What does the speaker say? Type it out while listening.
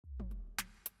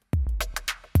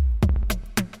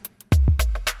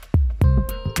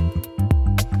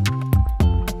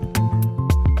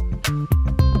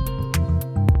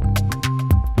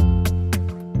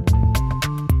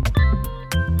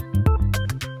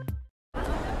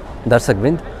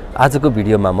दर्शकवृन्द, आजको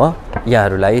भिडियोमा म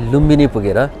यहाँहरूलाई लुम्बिनी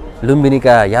पुगेर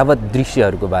लुम्बिनीका यावत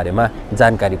दृश्यहरूको बारेमा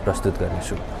जानकारी प्रस्तुत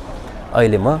गर्नेछु।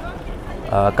 अहिले म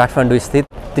काठमाडौँ स्थित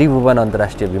त्रिभुवन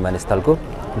अन्तर्राष्ट्रिय विमानस्थलको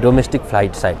डोमेस्टिक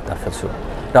फ्लाइट साइटतर्फ छु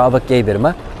र अब केही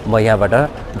बेरमा म यहाँबाट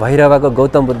भैरवाको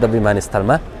गौतम बुद्ध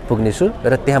विमानस्थलमा पुग्नेछु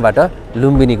र त्यहाँबाट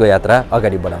लुम्बिनीको यात्रा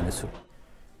अगाडि बढाउनेछु।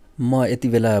 म यति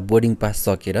बेला बोर्डिङ पास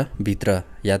सकेर भित्र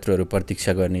यात्रुहरू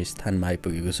प्रतीक्षा गर्ने स्थानमा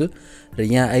आइपुगेको छु र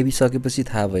यहाँ आइसकेपछि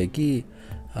थाहा भयो कि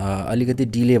अलिकति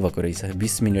डिले भएको रहेछ।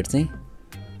 20 मिनट चाहिँ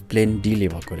प्लेन डिले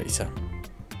भएको रहेछ।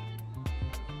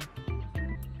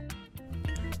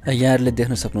 यहाँहरूले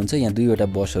देख्न सक्नुहुन्छ यहाँ दुईवटा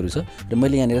बसहरू छ र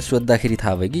मैले यहाँनिर सोद्धाखेरि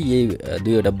थाहा भयो कि यही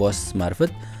दुईवटा बस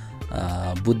मार्फत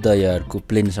बुद्ध एयरको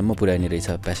प्लेनसम्म पुर्याइने रहेछ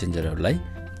प्यासेन्जरहरूलाई।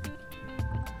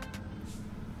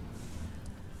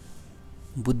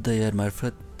 बुद्ध एयर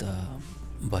मार्फत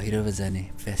भैरव जाने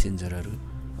प्यासेन्जरहरू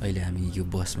अहिले हामी यो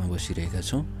बसमा बसिरहेका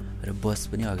छौँ र बस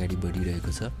पनि अगाडि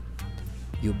बढिरहेको छ।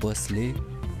 यो बसले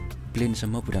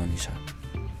प्लेनसम्म पुर्याउनेछ।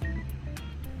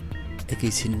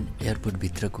 एकैछिन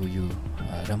एयरपोर्टभित्रको यो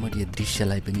रमणीय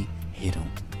दृश्यलाई पनि हेरौँ।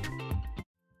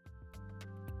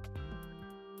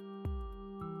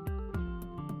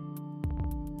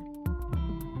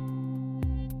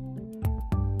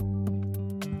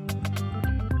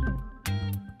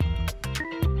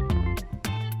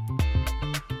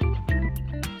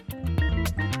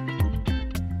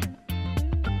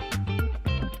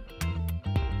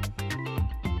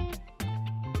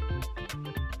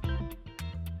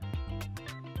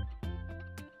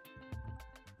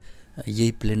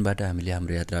 यही प्लेनबाट हामीले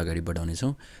हाम्रो यात्रा अगाडि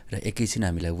बढाउनेछौँ र एकैछिन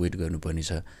हामीलाई वेट गर्नुपर्ने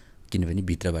छ, किनभने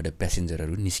भित्रबाट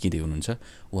प्यासेन्जरहरू निस्किँदै हुनुहुन्छ।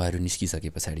 उहाँहरू निस्किसके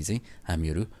पछाडि चाहिँ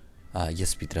हामीहरू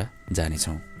यसभित्र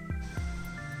जानेछौँ।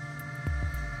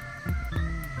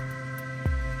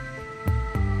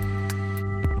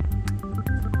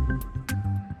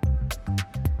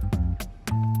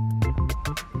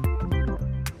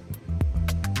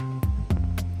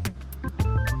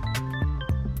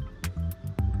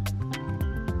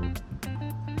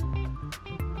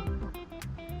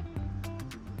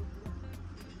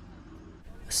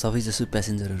 सबैजसो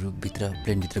प्यासेन्जरहरू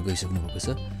प्लेनभित्र गइसक्नु भएको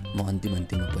छ। म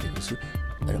अन्तिममा परेको छु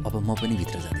र अब म पनि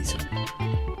भित्र जाँदैछु।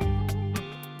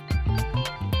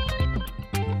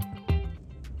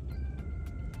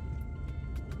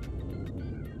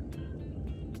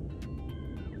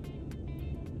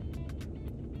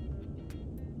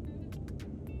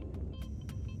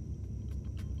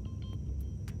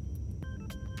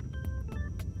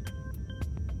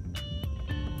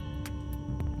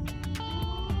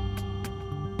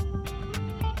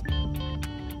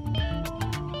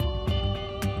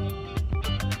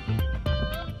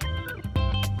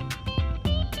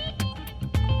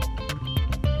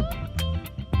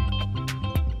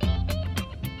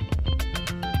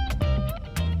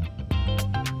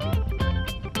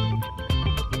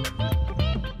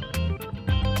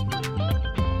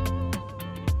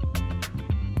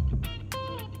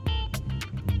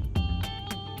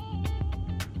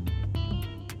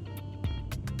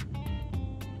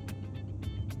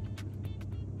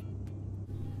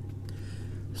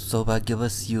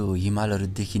 सौभाग्यवश यो हिमालहरू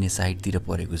देखिने साइडतिर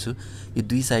परेको छु। यो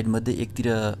दुई साइडमध्ये एकतिर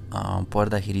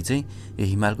पर्दाखेरि चाहिँ यो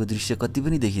हिमालको दृश्य कति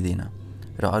पनि देखिँदैन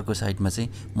र अर्को साइडमा चाहिँ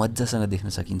मजासँग देख्न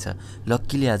सकिन्छ।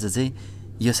 लक्कीले आज चाहिँ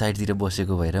यो साइडतिर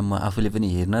बसेको भएर म आफूले पनि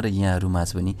हेर्न र यहाँहरूमाझ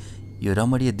पनि यो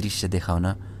रमणीय दृश्य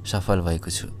देखाउन सफल भएको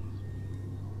छु।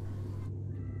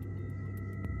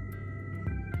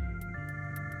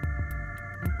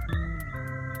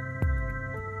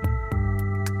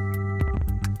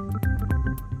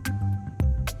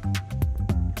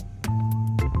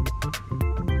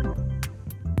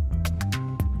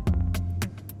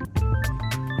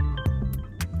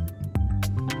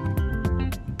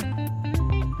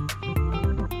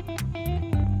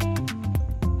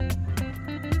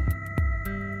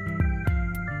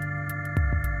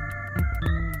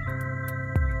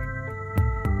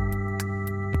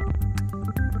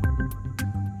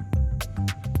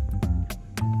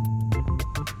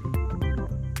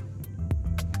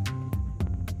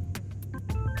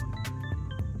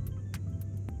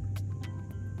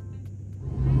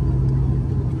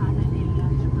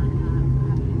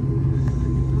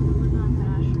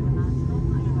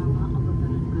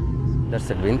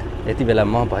 दर्शकवृन्द, यति बेला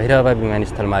म भैरवा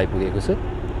विमानस्थलमा आइपुगेको छु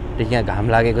र यहाँ घाम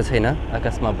लागेको छैन।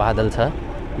 आकाशमा बादल छ,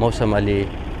 मौसम अलि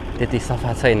त्यति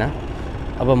सफा छैन।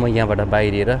 अब म यहाँबाट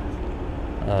बाहिरिएर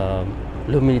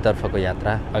लुम्बिनीतर्फको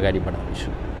यात्रा अगाडि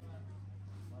बढाउनेछु।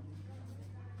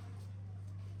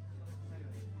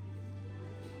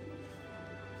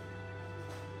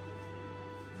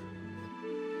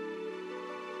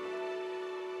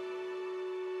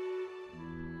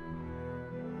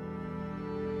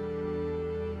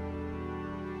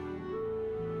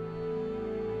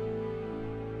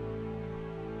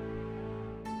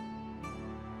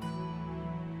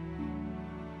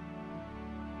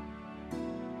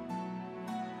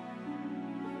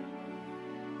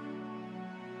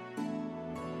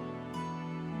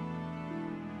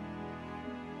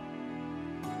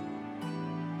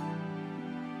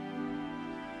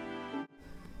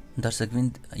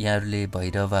 दर्शकवृन्द, यहाँहरूले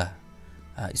भैरवा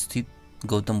स्थित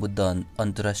गौतम बुद्ध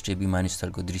अन्तर्राष्ट्रिय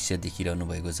विमानस्थलको दृश्य देखिरहनु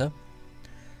भएको छ।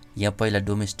 यहाँ पहिला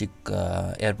डोमेस्टिक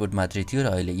एयरपोर्ट मात्रै थियो र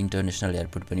अहिले इन्टरनेसनल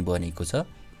एयरपोर्ट पनि बनेको छ।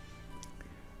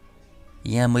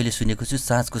 यहाँ मैले सुनेको छु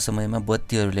साँझको समयमा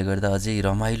बत्तीहरूले गर्दा अझै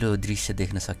रमाइलो दृश्य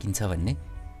देख्न सकिन्छ भन्ने।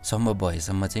 सम्भव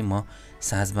भएसम्म चाहिँ म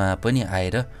साँझमा पनि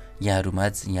आएर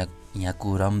यहाँहरूमाझ यहाँको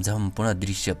रमझमपूर्ण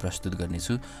दृश्य प्रस्तुत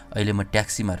गर्नेछु। अहिले म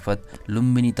ट्याक्सी मार्फत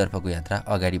लुम्बिनीतर्फको यात्रा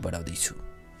अगाडि बढाउँदैछु।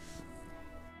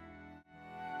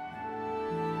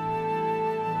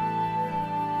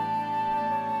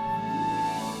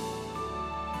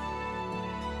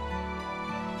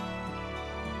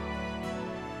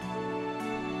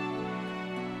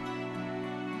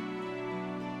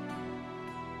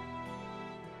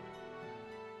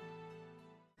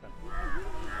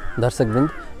 दर्शकवृन्द,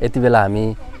 यति बेला हामी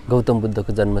गौतम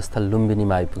बुद्धको जन्मस्थल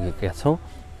लुम्बिनीमा आइपुगेका छौँ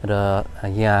र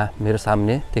यहाँ मेरो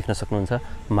सामने देख्न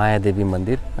सक्नुहुन्छ मायादेवी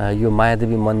मन्दिर। यो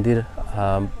मायादेवी मन्दिर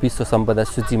विश्व सम्पदा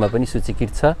सूचीमा पनि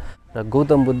सूचीकृत छ र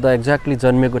गौतम बुद्ध एक्ज्याक्टली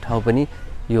जन्मेको ठाउँ पनि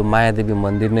यो मायादेवी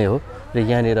मन्दिर नै हो र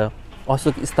यहाँनिर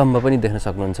अशोक स्तम्भ पनि देख्न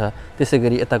सक्नुहुन्छ। त्यसै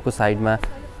गरी यताको साइडमा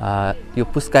यो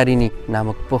पुशकारिनी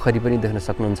नामक पोखरी पनि देख्न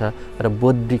सक्नुहुन्छ र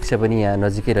बोध वृक्ष पनि यहाँ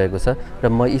नजिकै रहेको छ र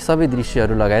म यी सबै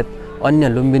दृश्यहरू लगायत अन्य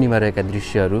लुम्बिनीमा रहेका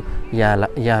दृश्यहरू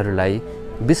यहाँहरूलाई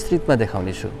विस्तृतमा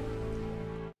देखाउनेछु।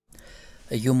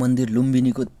 यो मन्दिर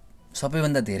लुम्बिनीको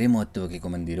सबैभन्दा धेरै महत्त्व बोकेको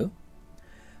मन्दिर हो।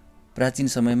 प्राचीन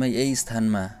समयमा यही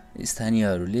स्थानमा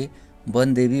स्थानीयहरूले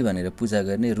वनदेवी भनेर पूजा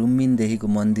गर्ने रुम्बिनदेखिको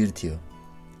मन्दिर थियो।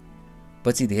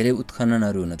 पछि धेरै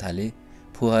उत्खननहरू हुन थाले।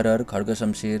 फुहरर,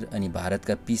 खड्गशमशेर अनि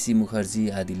भारतका पीसी मुखर्जी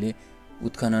आदिले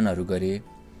उत्खननहरू गरे।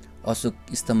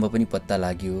 अशोक स्तम्भ पनि पत्ता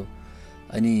लाग्यो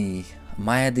अनि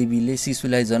मायादेवीले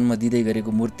शिशुलाई जन्म दिँदै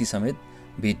गरेको मूर्ति समेत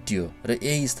भेटियो र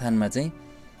यही स्थानमा चाहिँ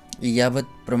यावत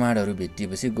प्रमाणहरू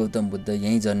भेटिएपछि गौतम बुद्ध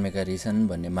यहीँ जन्मेका रहेछन्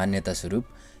भन्ने मान्यता स्वरूप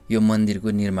यो मन्दिरको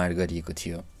निर्माण गरिएको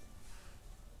थियो।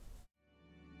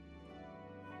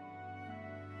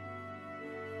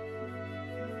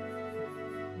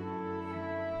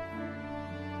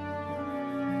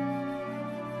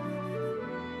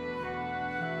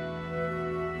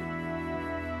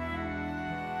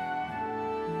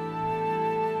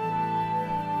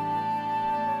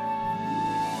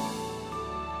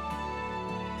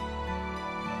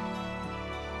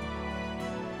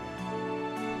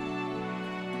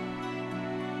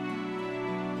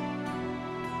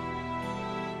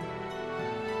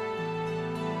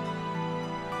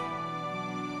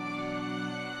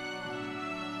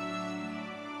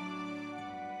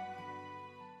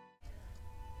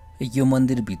 यो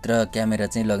मन्दिरभित्र क्यामेरा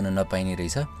चाहिँ लग्न नपाइने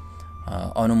रहेछ।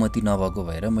 अनुमति नभएको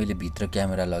भएर मैले भित्र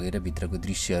क्यामेरा लगेर भित्रको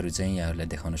दृश्यहरू चाहिँ यहाँहरूलाई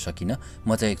देखाउन सकिनँ।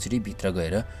 म चाहिँ एकचोटि भित्र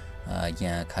गएर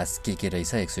यहाँ खास के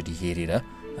रहेछ एकचोटि हेरेर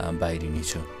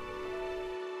बाहिरिनेछु।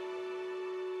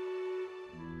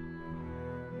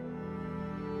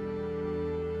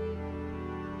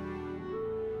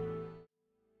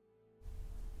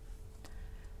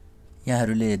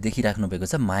 यहाँहरूले देखिराख्नु भएको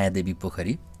छ मायादेवी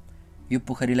पोखरी। यो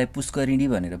पोखरीलाई पुष्करिणी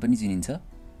भनेर पनि चिनिन्छ।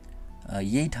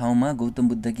 यही ठाउँमा गौतम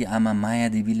बुद्धकी आमा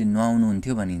मायादेवीले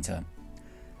नुहाउनुहुन्थ्यो भनिन्छ।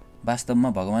 वास्तवमा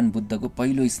भगवान बुद्धको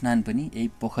पहिलो स्नान पनि यही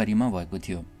पोखरीमा भएको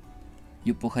थियो।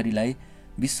 यो पोखरीलाई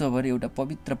विश्वभर एउटा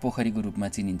पवित्र पोखरीको रूपमा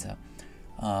चिनिन्छ।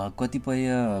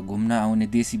 कतिपय घुम्न आउने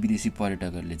देशी विदेशी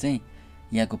पर्यटकहरूले चाहिँ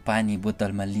यहाँको पानी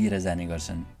बोतलमा लिएर जाने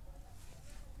गर्छन्।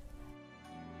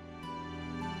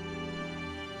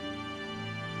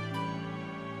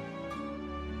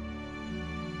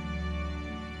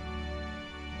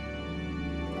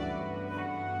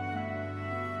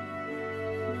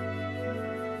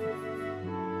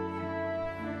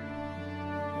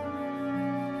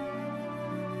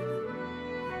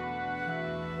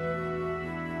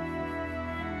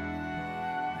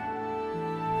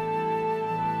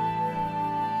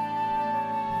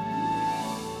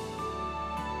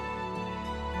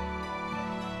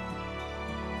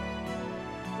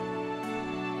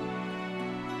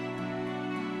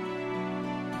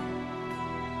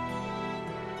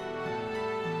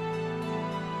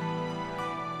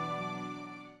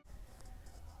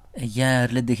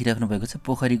 यहाँहरूले देखिराख्नु भएको छ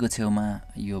पोखरीको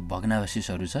छेउमा यो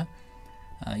भग्नावशेषहरू छ।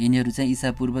 यिनीहरू चाहिँ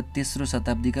ईसापूर्व 3रो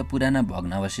शताब्दीका पुराना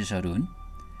भग्नावशेषहरू हुन्।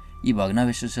 यी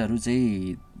भग्नावशेषहरू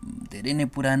चाहिँ धेरै नै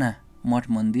पुराना मठ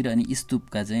मन्दिर अनि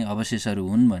स्तूपका चाहिँ अवशेषहरू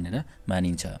हुन् भनेर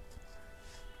मानिन्छ।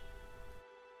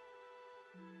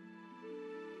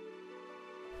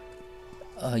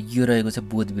 यो रहेको छ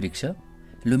बोध वृक्ष।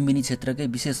 लुम्बिनी क्षेत्रकै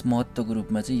विशेष महत्त्वको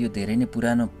रूपमा चाहिँ यो धेरै नै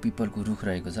पुरानो पिपलको रुख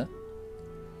रहेको छ।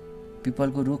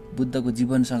 पिपलको रुख बुद्धको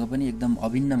जीवनसँग पनि एकदम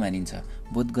अभिन्न मानिन्छ।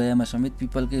 बोधगयामा समेत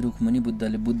पिपलकै रुखमुनि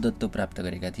बुद्धले बुद्धत्व प्राप्त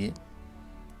गरेका थिए।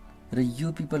 र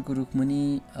यो पिपलको रुखमुनि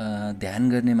ध्यान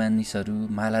गर्ने मानिसहरू,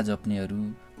 माला जप्नेहरू,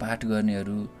 पाठ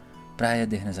गर्नेहरू प्राय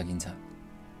देख्न सकिन्छ।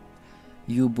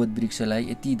 यो बोधवृक्षलाई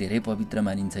यति धेरै पवित्र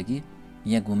मानिन्छ कि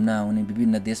यहाँ घुम्न आउने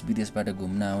विभिन्न देश विदेशबाट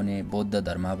घुम्न आउने बौद्ध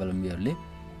धर्मावलम्बीहरूले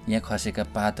यहाँ खसेका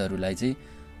पातहरूलाई चाहिँ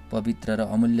पवित्र र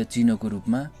अमूल्य चिनोको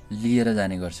रूपमा लिएर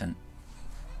जाने गर्छन्।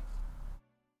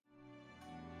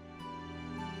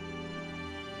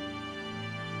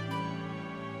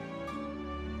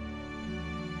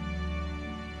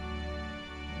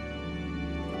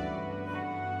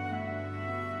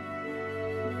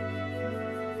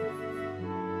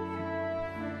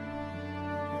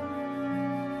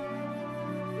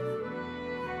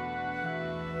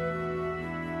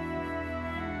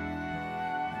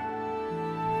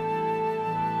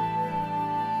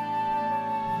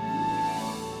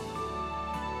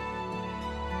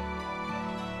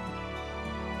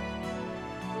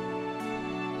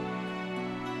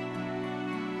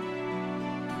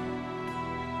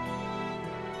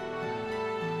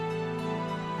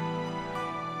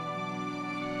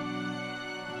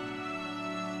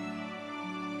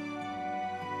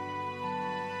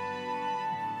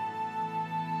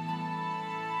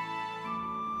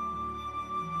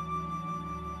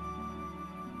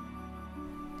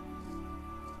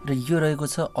 र यो रहेको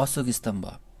छ अशोक स्तम्भ।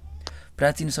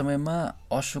 प्राचीन समयमा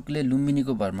अशोकले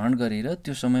लुम्बिनीको भ्रमण गरेर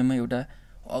त्यो समयमा एउटा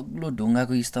अग्लो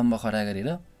ढुङ्गाको स्तम्भ खडा गरेर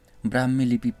ब्राह्मी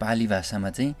लिपि पाली भाषामा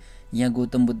चाहिँ यहाँ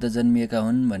गौतम बुद्ध जन्मिएका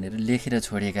हुन् भनेर लेखेर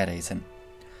छोडेका रहेछन्।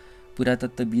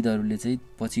 पुरातत्त्वविदहरूले चाहिँ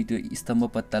पछि त्यो स्तम्भ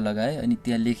पत्ता लगाए अनि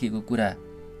त्यहाँ लेखिएको कुरा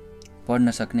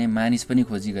पढ्न सक्ने मानिस पनि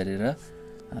खोजी गरेर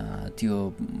त्यो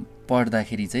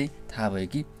पढ्दाखेरि चाहिँ थाहा भयो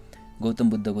कि गौतम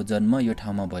बुद्धको जन्म यो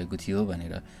ठाउँमा भएको थियो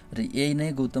भनेर। र यही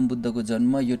नै गौतम बुद्धको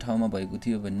जन्म यो ठाउँमा भएको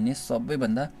थियो भन्ने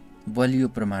सबैभन्दा बलियो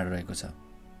प्रमाण रहेको छ।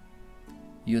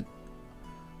 यो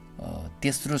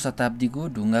तेस्रो शताब्दीको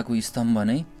ढुङ्गाको स्तम्भ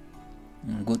नै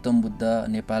गौतम बुद्ध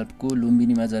नेपालको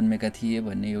लुम्बिनीमा जन्मेका थिए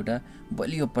भन्ने एउटा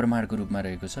बलियो प्रमाणको रूपमा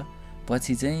रहेको छ।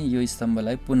 पछि चाहिँ यो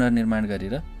स्तम्भलाई पुनर्निर्माण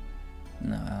गरेर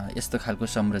यस्तो खालको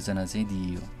संरचना चाहिँ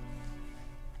दिइयो।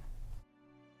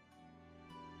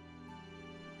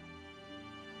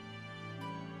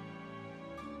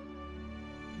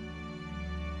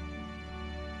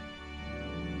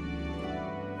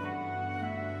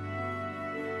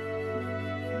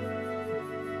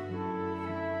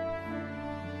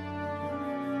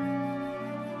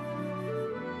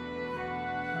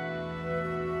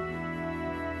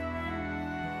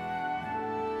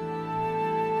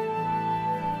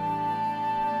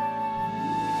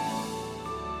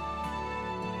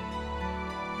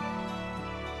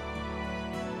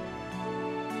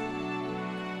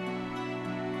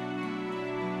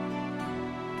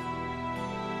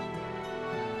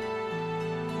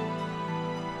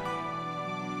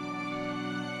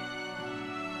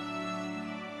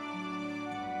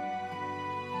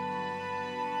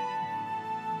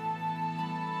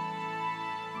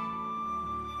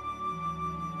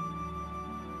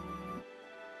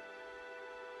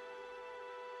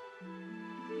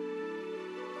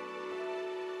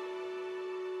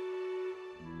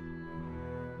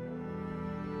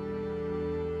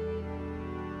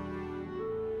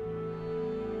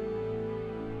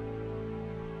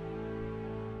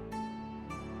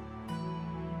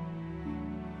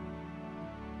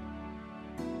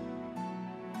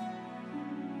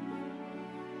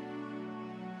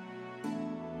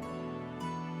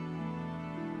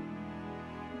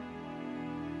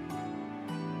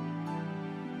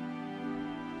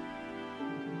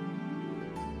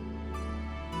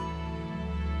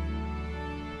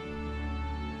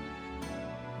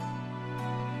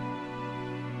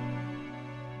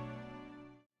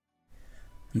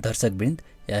 दर्शकवृन्द,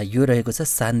 यो रहेको छ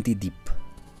शान्ति द्वीप।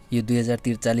 यो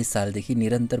 2043 सालदेखि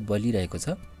निरन्तर बलिरहेको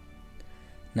छ।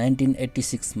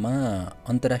 1986 मा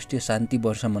अन्तर्राष्ट्रिय शान्ति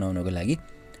वर्ष मनाउनको लागि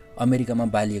अमेरिकामा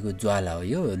बालिएको ज्वाला हो।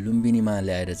 यो लुम्बिनीमा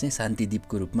ल्याएर चाहिँ शान्ति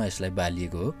द्वीपको रूपमा यसलाई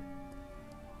बालिएको हो।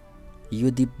 यो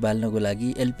द्वीप बाल्नको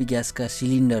लागि एलपी ग्यासका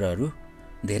सिलिन्डरहरू,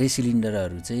 धेरै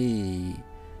सिलिन्डरहरू चाहिँ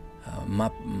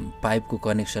पाइपको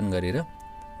कनेक्सन गरेर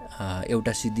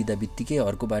एउटा सिद्धिँदा बित्तिकै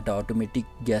अर्कोबाट अटोमेटिक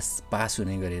ग्यास पास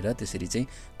हुने गरेर त्यसरी चाहिँ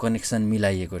कनेक्सन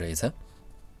मिलाइएको रहेछ।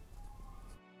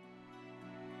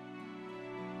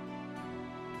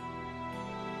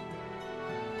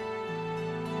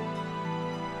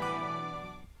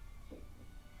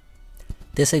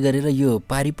 त्यसै गरेर यो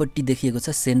पारिपट्टि देखिएको छ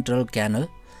सेन्ट्रल क्यानल।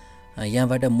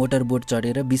 यहाँबाट मोटर बोट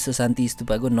चढेर विश्व शान्ति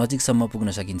स्तूपाको नजिकसम्म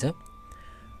पुग्न सकिन्छ।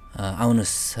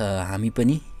 आउनुहोस् हामी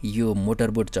पनि यो मोटर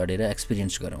बोट चढेर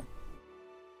एक्सपिरियन्स गरौँ।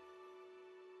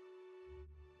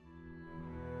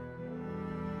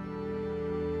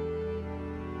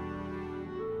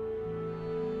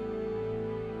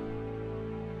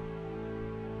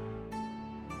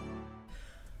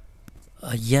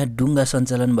 यहाँ डुङ्गा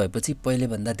सञ्चालन भएपछि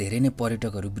पहिलेभन्दा धेरै नै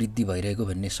पर्यटकहरू वृद्धि भइरहेको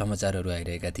भन्ने समाचारहरू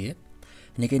आइरहेका थिए।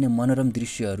 निकै नै मनोरम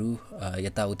दृश्यहरू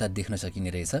यताउता देख्न सकिने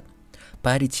रहेछ।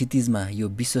 पहाडी क्षितिजमा यो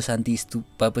विश्व शान्ति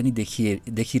स्तूपा पनि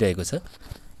देखिरहेको छ।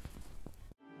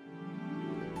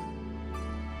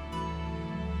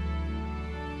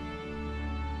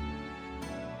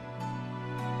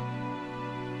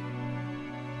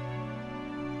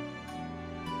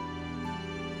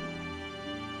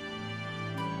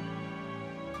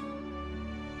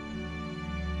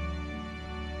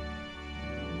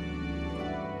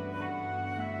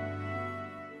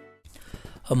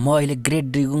 म अहिले ग्रेट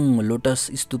ड्रिगुङ लोटस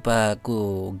स्तूपाको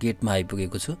गेटमा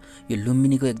आइपुगेको छु। यो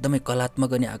लुम्बिनीको एकदमै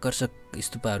कलात्मक अनि आकर्षक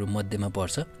स्तूपाहरू मध्येमा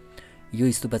पर्छ।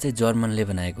 यो स्तूपा चाहिँ जर्मनले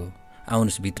बनाएको हो।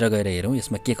 आउनुहोस् भित्र गएर हेरौँ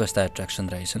यसमा के कस्ता एट्र्याक्सन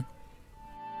रहेछन्।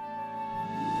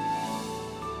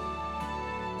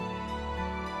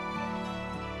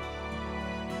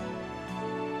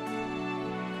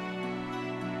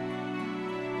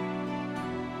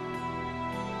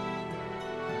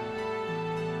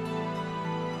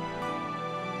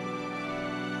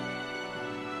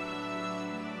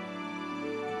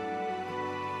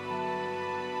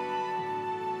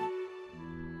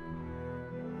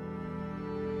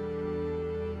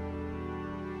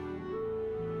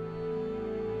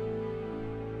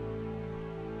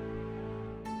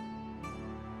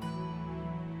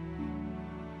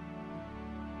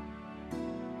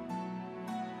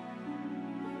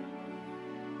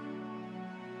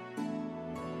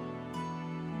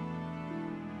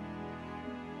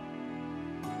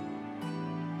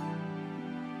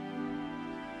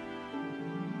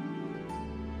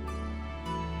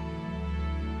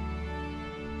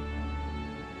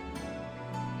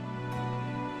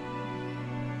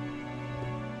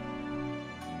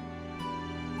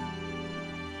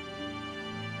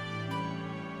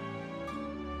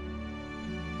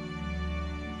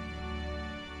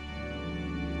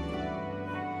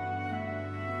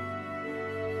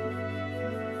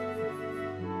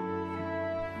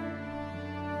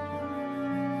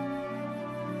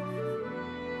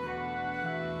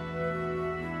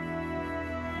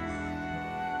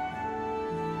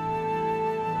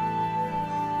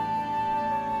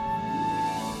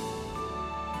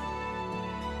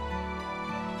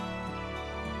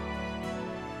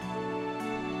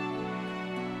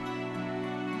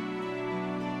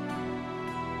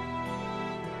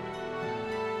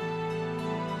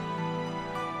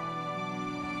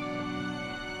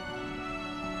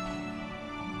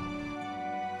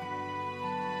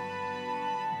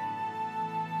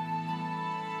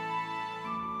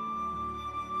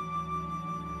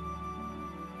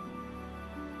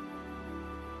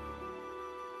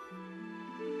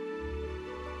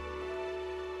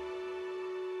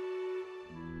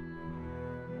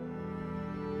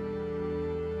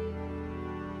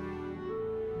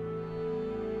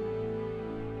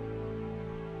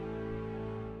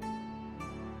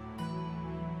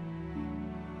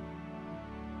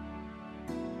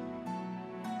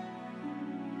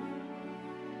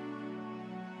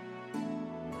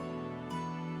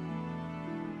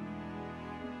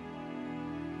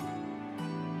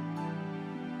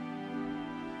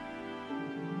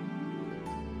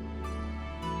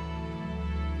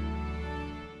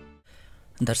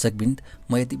 दर्शकवृन्द,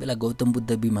 म यति बेला गौतम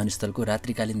बुद्ध विमानस्थलको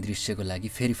रात्रिकालीन दृश्यको लागि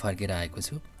फेरि फर्केर आएको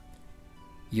छु।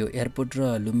 यो एयरपोर्ट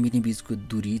र लुम्बिनी बीचको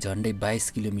दूरी झन्डै 22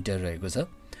 किलोमिटर रहेको छ।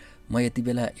 म यति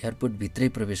बेला एयरपोर्ट भित्रै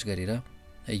प्रवेश गरेर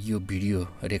यो भिडियो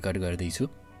रेकर्ड गर्दैछु।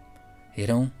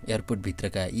 हेरौँ एयरपोर्ट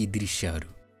भित्रका यी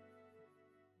दृश्यहरू।